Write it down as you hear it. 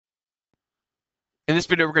In this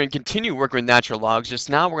video, we're going to continue working with natural logs. Just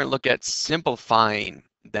now, we're going to look at simplifying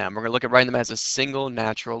them. We're going to look at writing them as a single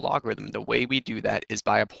natural logarithm. The way we do that is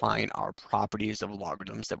by applying our properties of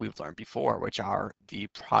logarithms that we've learned before, which are the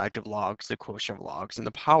product of logs, the quotient of logs, and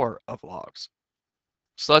the power of logs.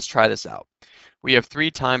 So let's try this out. We have 3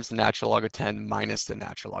 times the natural log of 10 minus the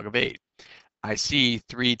natural log of 8. I see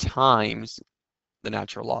 3 times the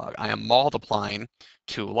natural log. I am multiplying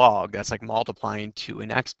to a log. That's like multiplying to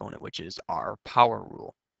an exponent, which is our power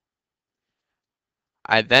rule.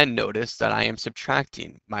 I then notice that I am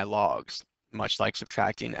subtracting my logs, much like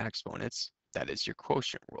subtracting exponents. That is your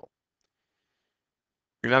quotient rule.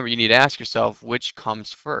 Remember, you need to ask yourself, which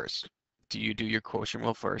comes first? Do you do your quotient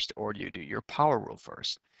rule first, or do you do your power rule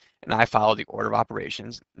first? And I follow the order of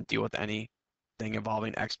operations and deal with anything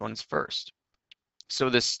involving exponents first.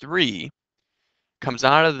 So this 3 comes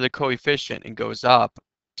out of the coefficient and goes up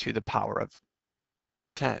to the power of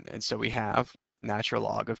 10. And so we have natural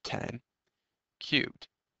log of 10 cubed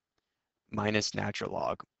minus natural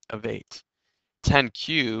log of 8. 10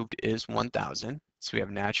 cubed is 1,000. So we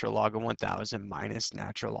have natural log of 1,000 minus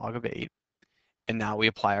natural log of 8. And now we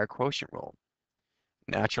apply our quotient rule.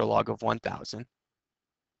 Natural log of 1,000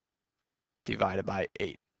 divided by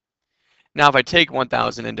 8. Now, if I take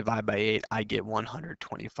 1,000 and divide by 8, I get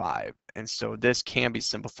 125. And so this can be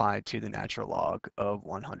simplified to the natural log of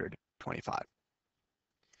 125.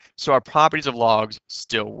 So our properties of logs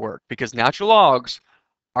still work because natural logs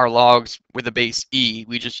are logs with a base e.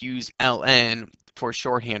 We just use ln for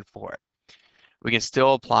shorthand for it. We can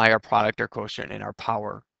still apply our product, our quotient, and our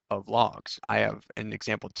power of logs. I have in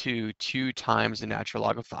example 2, 2 times the natural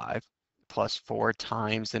log of 5 plus 4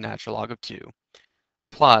 times the natural log of 2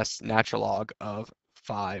 plus natural log of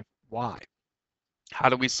 5y. How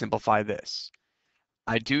do we simplify this?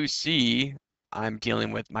 I do see I'm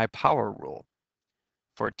dealing with my power rule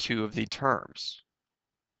for 2 of the terms.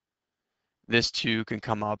 This 2 can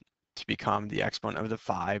come up to become the exponent of the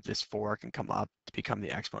 5. This 4 can come up to become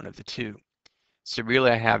the exponent of the 2. So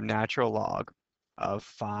really I have natural log of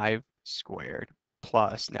 5 squared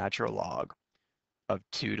plus natural log of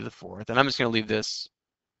 2 to the 4th. And I'm just going to leave this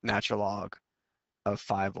natural log of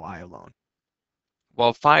 5y alone.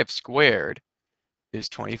 Well, 5 squared is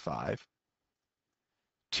 25.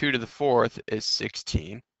 2 to the 4th is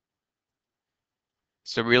 16.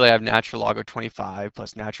 So really I have natural log of 25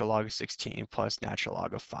 plus natural log of 16 plus natural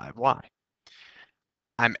log of 5y.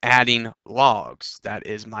 I'm adding logs. That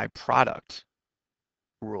is my product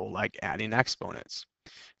rule, like adding exponents.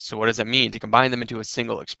 So what does that mean? To combine them into a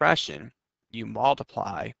single expression, you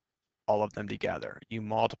multiply all of them together. You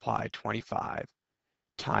multiply 25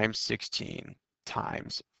 times 16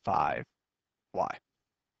 times 5y.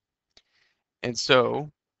 And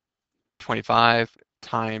so 25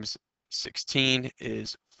 times 16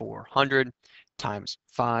 is 400 times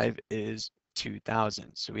 5 is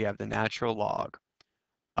 2,000. So we have the natural log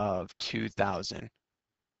of 2,000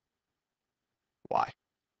 y.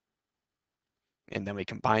 And then we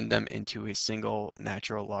combine them into a single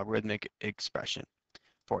natural logarithmic expression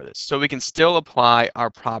for this. So we can still apply our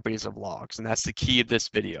properties of logs, and that's the key of this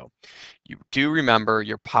video. You do remember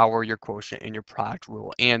your power, your quotient, and your product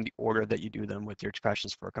rule, and the order that you do them with your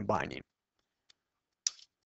expressions for combining.